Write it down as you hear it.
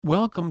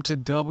Welcome to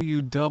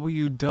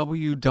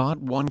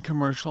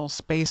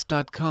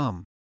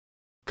www.onecommercialspace.com.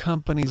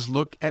 Companies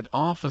look at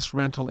office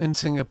rental in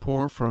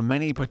Singapore for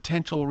many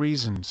potential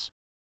reasons.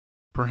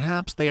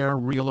 Perhaps they are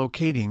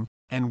relocating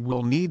and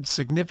will need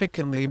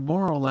significantly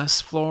more or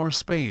less floor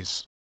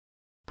space.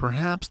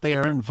 Perhaps they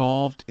are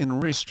involved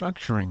in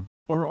restructuring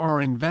or are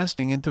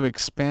investing into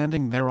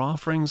expanding their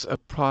offerings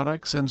of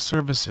products and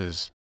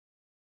services.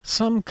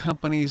 Some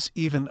companies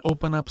even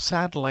open up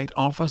satellite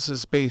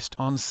offices based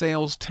on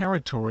sales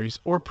territories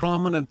or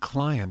prominent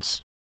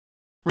clients.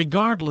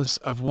 Regardless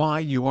of why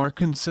you are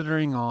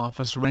considering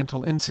office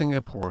rental in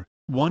Singapore,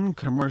 One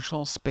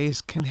Commercial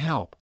Space can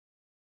help.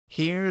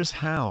 Here's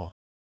how.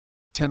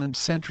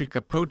 Tenant-centric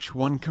approach.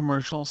 One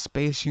Commercial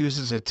Space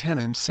uses a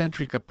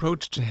tenant-centric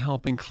approach to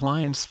helping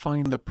clients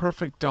find the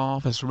perfect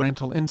office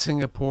rental in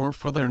Singapore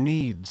for their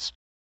needs.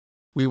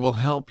 We will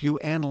help you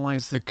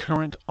analyze the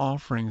current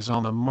offerings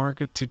on the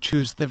market to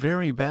choose the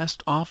very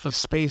best office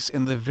space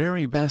in the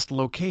very best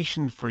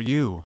location for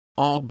you,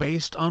 all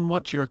based on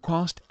what your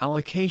cost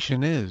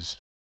allocation is.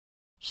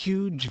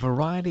 Huge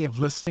variety of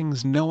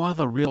listings. No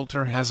other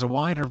realtor has a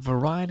wider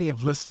variety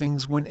of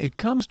listings when it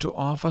comes to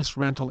office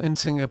rental in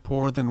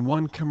Singapore than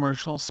One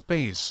Commercial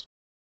Space.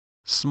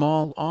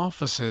 Small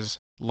offices,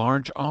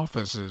 large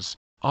offices,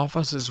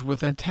 offices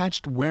with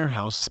attached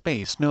warehouse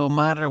space. No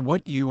matter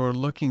what you are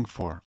looking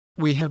for,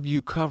 we have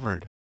you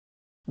covered.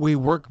 We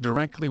work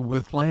directly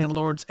with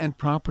landlords and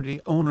property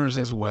owners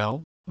as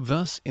well,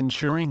 thus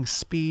ensuring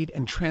speed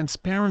and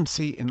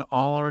transparency in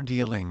all our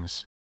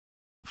dealings.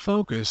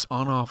 Focus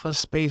on office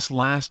space.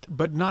 Last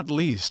but not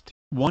least,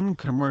 One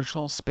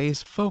Commercial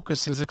Space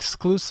focuses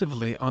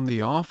exclusively on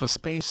the office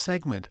space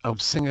segment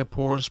of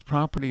Singapore's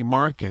property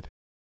market.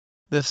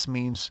 This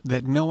means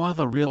that no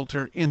other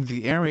realtor in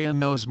the area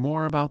knows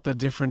more about the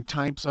different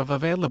types of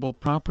available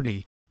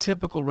property,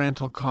 typical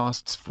rental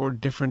costs for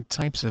different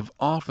types of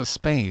office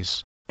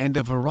space, and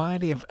a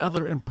variety of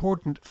other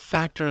important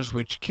factors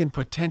which can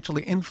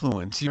potentially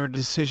influence your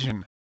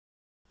decision.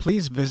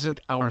 Please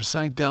visit our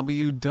site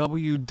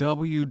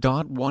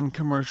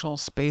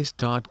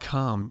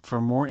www.onecommercialspace.com for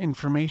more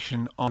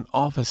information on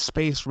office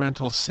space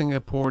rental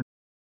Singapore.